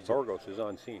 Jose Burgos is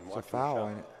on scene. It's a Watch the foul, shot.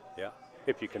 ain't it? Yeah,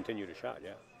 if you continue the shot,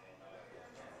 yeah.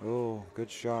 Oh, good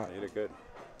shot. Hit it good.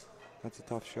 That's a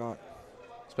tough shot.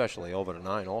 Especially over the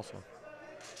 9 also.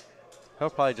 He'll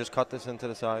probably just cut this into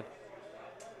the side.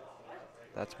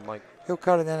 That's Mike. He'll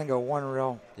cut it in and go 1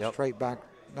 rail Yep. straight back.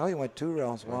 No, he went 2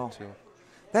 rails. Well, 2.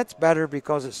 that's better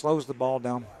because it slows the ball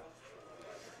down.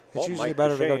 It's Well, usually Mike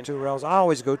better to go Dechaine 2 rails. I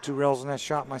always go 2 rails in that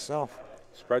shot myself.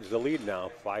 Spreads the lead now,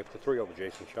 5-3 over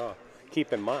Jayson Shaw.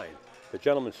 Keep in mind, the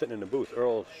gentleman sitting in the booth,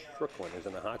 Earl Strickland, is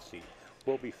in the hot seat.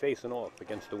 Will be facing off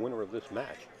against the winner of this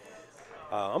match.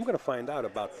 I'm going to find out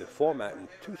about the format in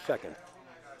 2 seconds.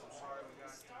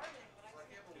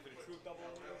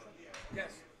 Yes,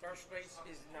 first race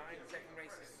is 9, second race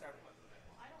is 7.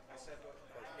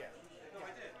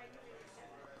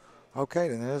 Okay,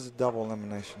 then there's a double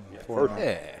elimination. first- format.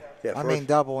 Yeah. Yeah, I mean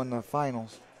double in the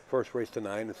finals. first race to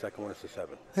 9, the second one is to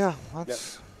 7. Yeah,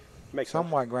 that's Makes sense.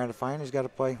 somewhat gratifying. He's got to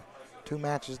play 2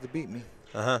 matches to beat me.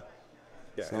 Uh-huh.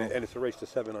 Yeah, So- and it's a race to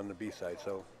 7 on the B side,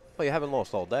 so Well, you haven't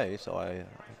lost all day, so I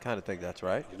kind of think that's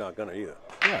right. you're not going to either.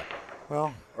 Yeah.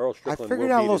 Well, Earl I Strickland figured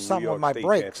will out a be little the New something York with my State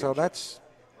break, so championship. that's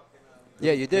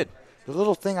Yeah, you did. the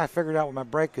little thing I figured out with my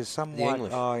break is somewhat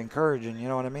English. encouraging. You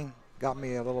know what I mean? Got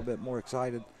me a little bit more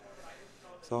excited.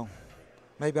 So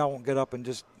maybe I won't get up and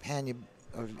just hand you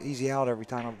an easy out every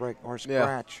time I break or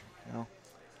scratch. You know,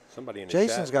 Somebody in the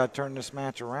Jason's chat. got to turn this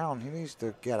match around. He needs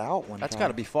to get out one That's time. got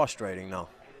to be frustrating, though.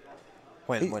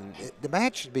 When The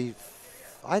match should be,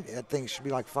 I think it should be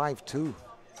like 5-2.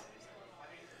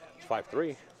 It's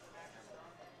 5-3.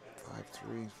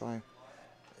 5-3, 5.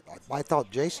 I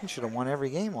thought Jayson should have won every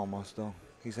game almost, though.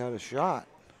 He's had a shot.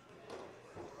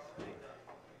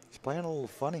 He's playing a little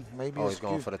funny. Maybe Oh, he's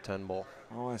going for the 10 ball.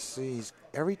 Oh, I see.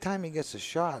 Every time he gets a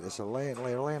shot, it's laying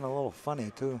a little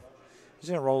funny, too. He's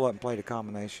going to roll up and play the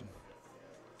combination.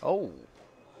 Oh.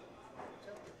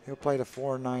 He'll play the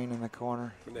 4-9 in the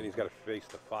corner. And then he's got to face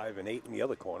the 5 and 8 in the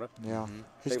other corner. Yeah.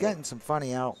 He's getting some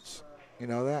funny outs. You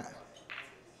know that?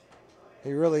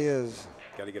 He really is.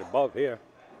 Got to get above here.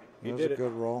 That was a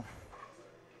good roll.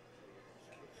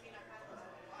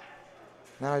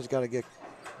 Now he's got to get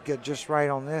just right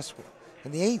on this.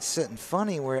 And the 8's sitting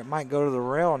funny where it might go to the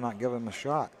rail and not give him a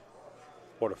shot.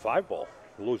 Or the 5 ball.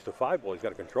 Lose the 5 ball. He's got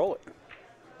to control it.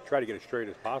 Try to get it straight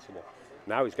as possible.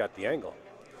 Now he's got the angle.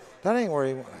 That ain't where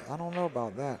he. I don't know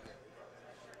about that.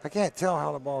 I can't tell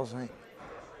how the ball's ain't.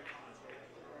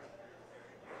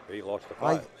 He lost the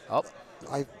 5.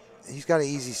 He's got an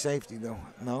easy safety though.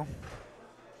 No.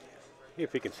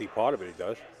 If he can see part of it, he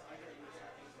does.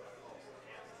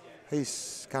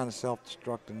 He's kind of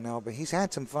self-destructing now, but he's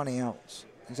had some funny outs.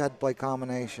 He's had to play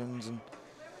combinations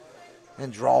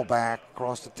and draw back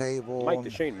across the table. Mike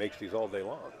Dechaine makes these all day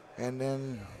long. And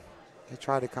then he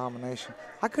tried a combination.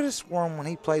 I could have sworn when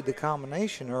he played the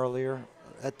combination earlier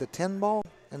at the 10 ball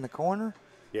in the corner.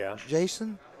 Yeah.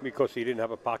 Jayson. Because he didn't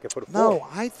have a pocket for the 4. No,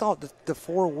 I thought that the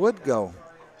 4 would go.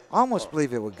 I almost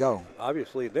believe it would go.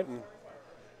 Obviously it didn't.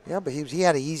 Yeah, but he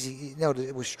had an easy,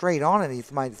 it was straight on it. He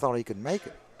might have thought he could make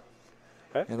it.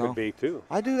 That could be too.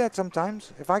 I do that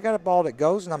sometimes. If I got a ball that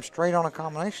goes and I'm straight on a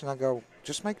combination, I go,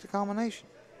 just make the combination.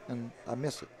 And I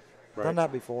miss it. Right. Done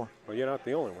that before. Well, you're not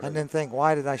the only one. And then think,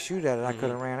 why did I shoot at it? I could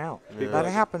have ran out. That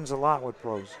happens a lot with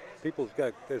pros.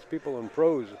 There's people in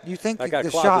pros. You think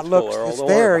the shot looks, it's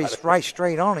there, he's right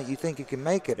straight on it. You think you can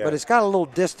make it. Yeah. But it's got a little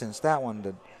distance, that one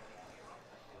did.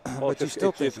 Well, but you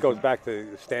still think it goes back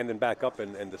to standing back up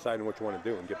and deciding what you want to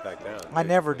do and get back down. I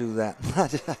never do that.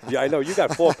 Yeah, I know. You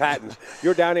got 4 patents.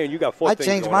 You're down here and you got 4 things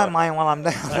I change my mind while I'm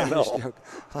down. I know.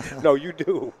 No, you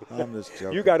do. I'm just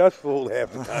joking. You got us fooled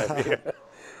half the time here.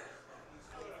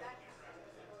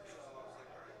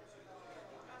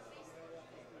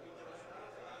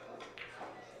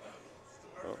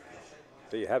 Well,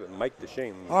 there you have it, Mike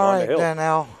Dechaine. All right, the hill. then,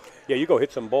 Al. Yeah, you go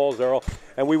hit some balls, Earl.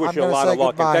 And we wish you a lot of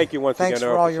luck. Goodbye. And thank you once Thanks again,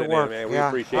 for Earl, all your work. man. We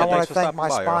appreciate it. I want Thanks to for thank stopping my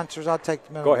by, Earl. sponsors. I'll take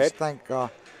a minute Go to ahead. thank. I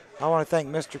want to thank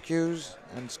Mr. Cues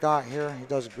and Scott here. He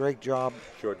does a great job.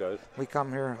 Sure does. We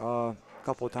come here a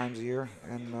couple of times a year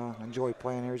and enjoy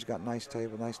playing here. He's got a nice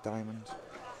table, nice diamonds.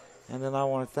 And then I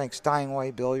want to thank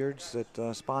Steinway Billiards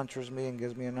that sponsors me and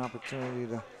gives me an opportunity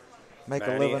to make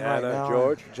a living right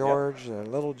now. George,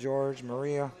 little George,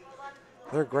 Maria.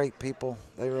 They're great people.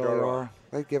 They really are.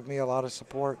 They give me a lot of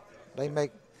support. They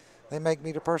make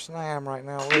me the person I am right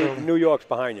now. Literally. New York's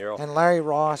behind you, Earl. And Larry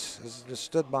Ross has just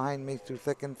stood behind me through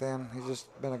thick and thin. He's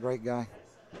just been a great guy.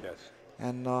 Yes.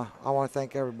 And I want to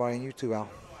thank everybody, and you too, Al.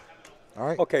 All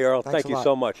right? Okay, Earl, Thanks thank you a lot.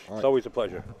 so much. All It's right. always a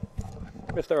pleasure.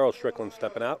 Mr. Earl Strickland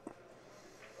stepping out.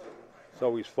 It's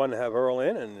always fun to have Earl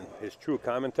in and his true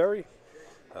commentary.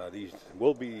 These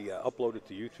will be uploaded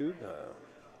to YouTube.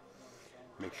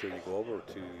 Make sure you go over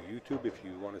to YouTube if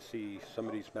you want to see some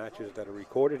of these matches that are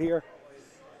recorded here.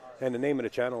 And the name of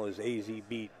the channel is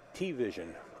AZBTV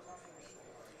Vision.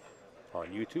 On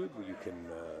YouTube, you can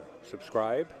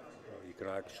subscribe. You can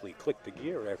actually click the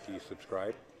gear after you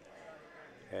subscribe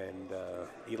and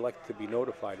elect to be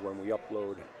notified when we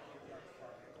upload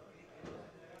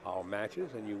our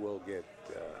matches, and you will get,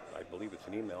 I believe it's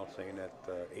an email saying that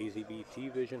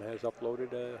AZBTV Vision has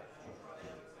uploaded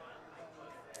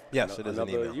Yes, it is an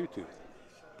another email. YouTube.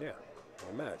 Yeah,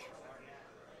 a match.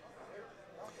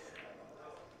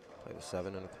 Play the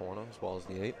 7 in the corner as well as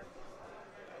the 8.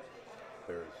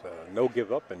 There's no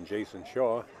give up in Jayson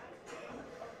Shaw,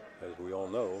 as we all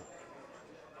know.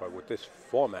 But with this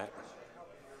format,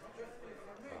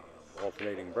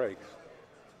 alternating breaks,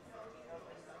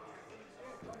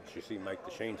 you see Mike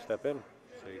Dechaine step in,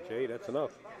 say, Jay, that's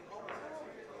enough.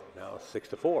 Now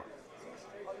 6-4.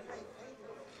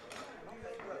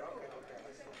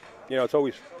 You know, it's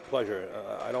always a pleasure.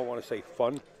 I don't want to say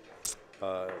fun.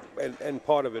 And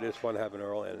part of it is fun having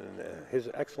Earl and his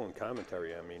excellent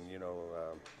commentary. I mean, you know,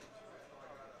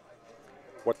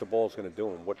 what the ball's going to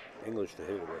do and what English to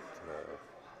hit it with.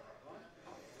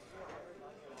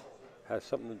 Has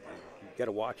something, you got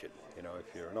to watch it. You know,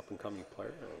 if you're an up-and-coming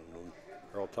player and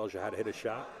Earl tells you how to hit a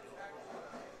shot,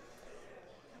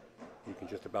 you can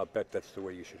just about bet that's the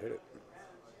way you should hit it.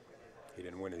 He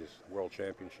didn't win his World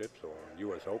Championships or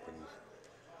U.S. Opens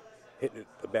hitting it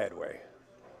the bad way.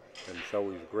 And it's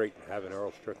always great having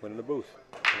Earl Strickland in the booth.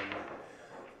 And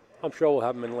I'm sure we'll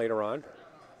have him in later on.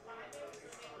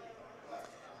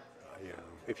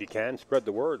 If you can, spread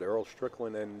the word. Earl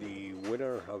Strickland and the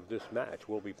winner of this match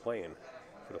will be playing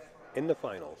for the in the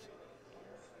finals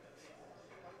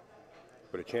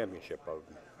for the championship of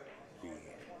the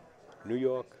New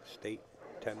York State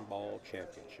 10-ball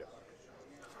championship.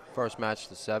 First match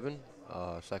to 7,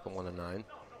 second one to 9.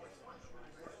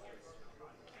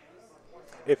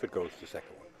 If it goes to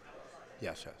second one.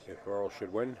 Yes, yes. If Earl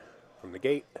should win from the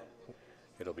gate,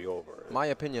 it'll be over. My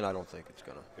opinion, I don't think it's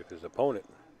going to. If his opponent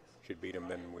should beat him,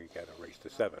 then we got to race to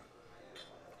 7.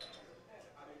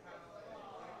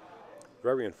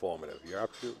 Very informative. You're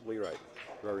absolutely right.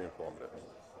 Very informative.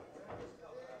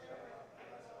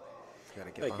 Got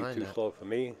to get Thank you. behind Too that. slow for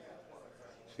me.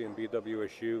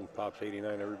 CMBWSU, Pops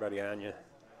 89, everybody on you.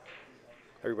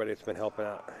 Everybody that's been helping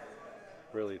out.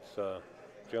 Really, it's the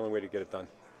only way to get it done.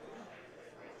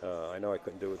 I know I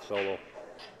couldn't do it solo.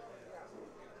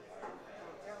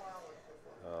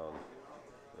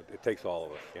 It takes all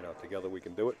of us, you know. Together we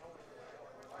can do it.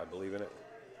 I believe in it.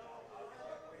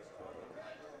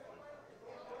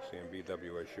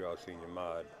 CMBWSU, our senior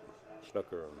mod,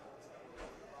 Snooker, and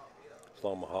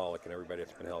Slow Mahalik, and everybody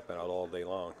that's been helping out all day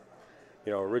long.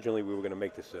 You know, originally we were going to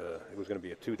make this, it was going to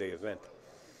be a 2-day event.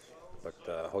 But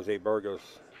Jose Burgos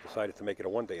decided to make it a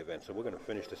 1-day event, so we're going to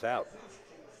finish this out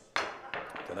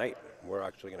tonight. We're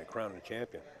actually going to crown the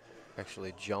champion.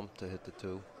 Actually jumped to hit the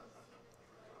 2.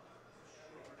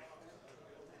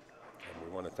 And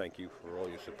we want to thank you for all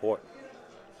your support.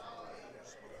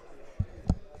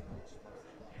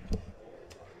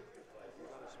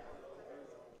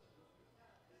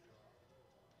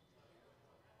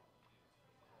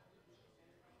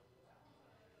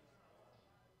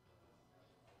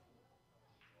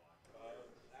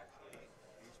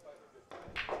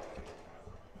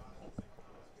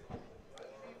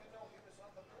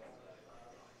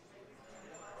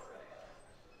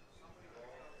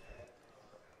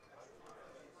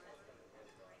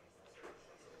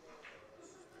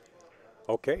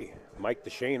 Okay, Mike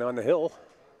Dechaine on the hill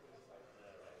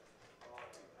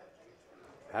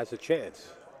has a chance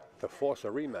to force a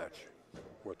rematch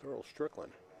with Earl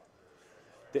Strickland.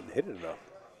 Didn't hit it enough.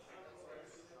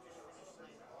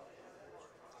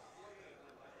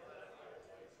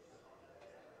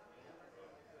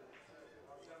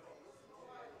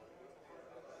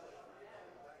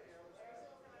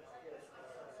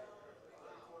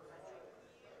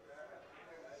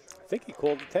 I think he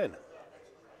called a 10.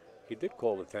 He did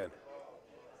call the 10.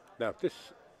 Now, if this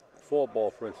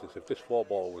 4-ball, for instance, if this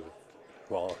 4-ball was,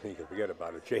 well, you can forget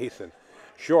about it. Jayson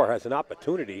sure has an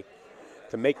opportunity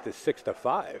to make this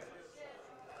 6-5.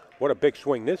 What a big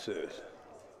swing this is.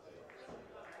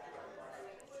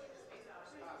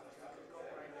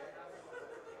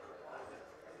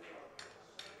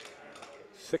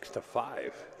 Six to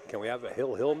 5. Can we have a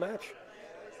hill-hill match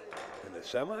in the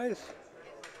semis?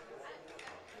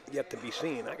 Yet to be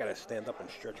seen. I gotta stand up and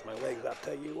stretch my legs, I'll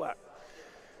tell you what.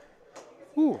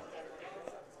 Whew.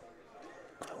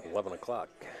 11 o'clock.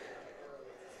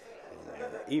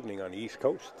 Evening on the East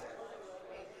Coast.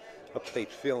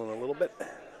 Upstate's feeling a little bit.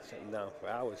 Sitting down for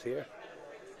hours here.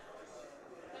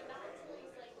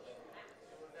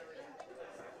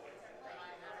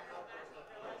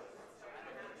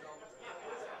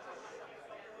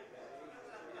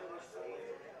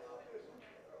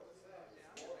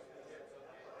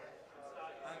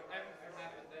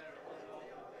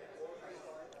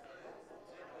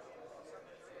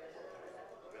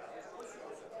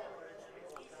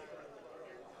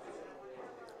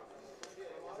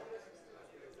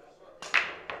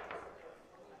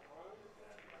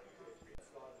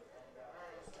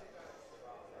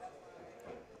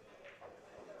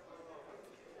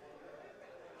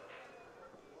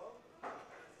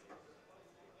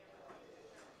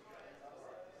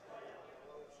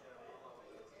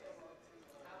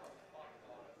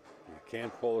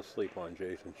 Can't fall asleep on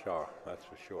Jayson Shaw, that's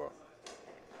for sure.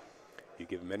 You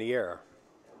give him any air,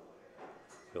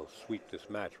 he'll sweep this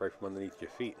match right from underneath your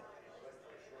feet.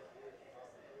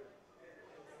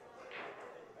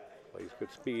 Plays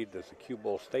good speed, does the cue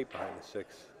ball state behind the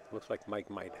 6. Looks like Mike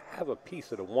might have a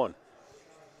piece of the 1.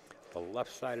 The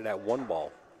left side of that 1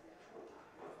 ball.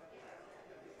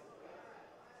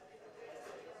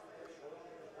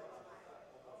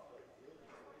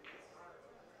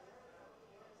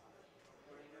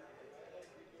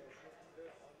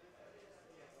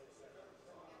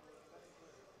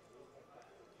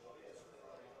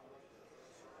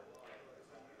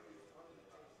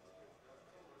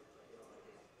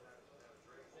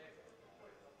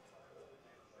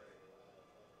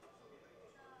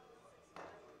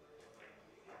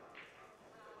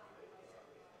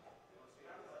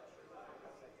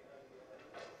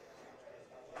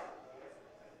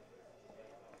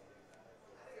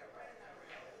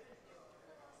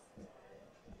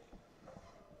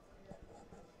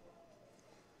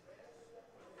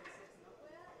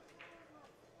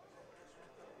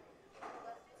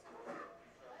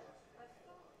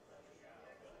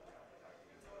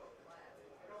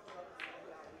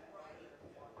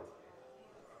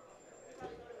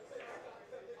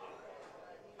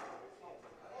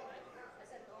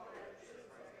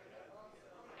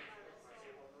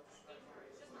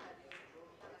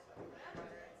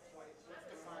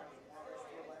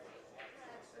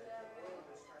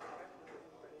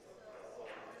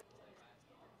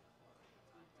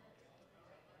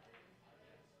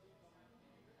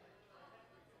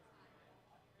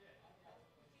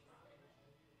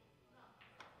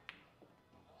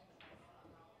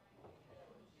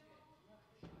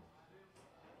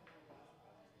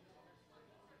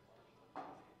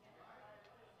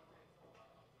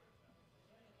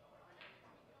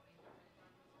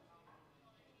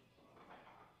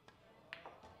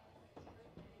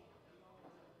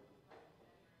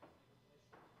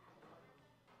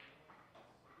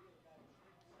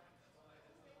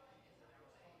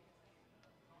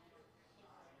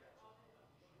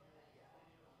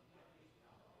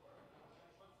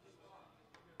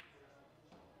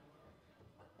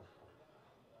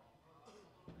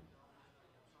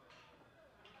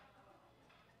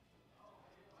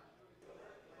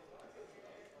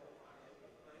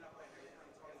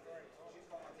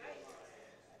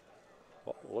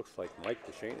 looks like Mike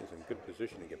Dechaine is in good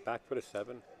position to get back for the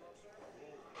 7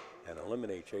 and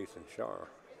eliminate Jayson Shaw.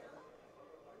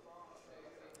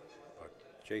 But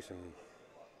Jayson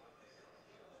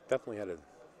definitely had a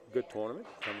good tournament,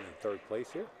 coming in 3rd place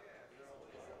here.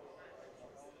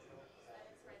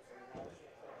 And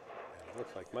it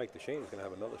looks like Mike Dechaine is going to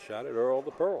have another shot at Earl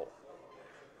the Pearl.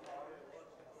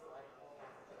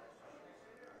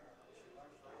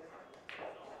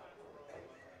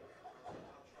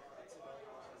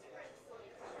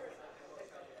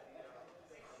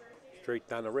 Straight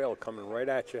down the rail, coming right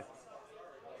at you.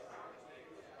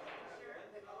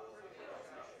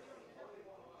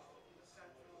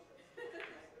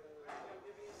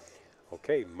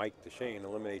 Okay, Mike Dechaine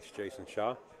eliminates Jayson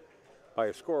Shaw by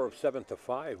a score of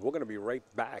 7-5. We're going to be right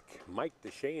back. Mike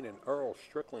Dechaine and Earl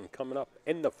Strickland coming up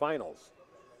in the finals.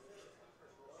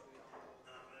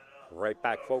 Right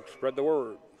back, folks. Spread the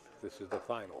word. This is the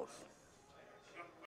finals.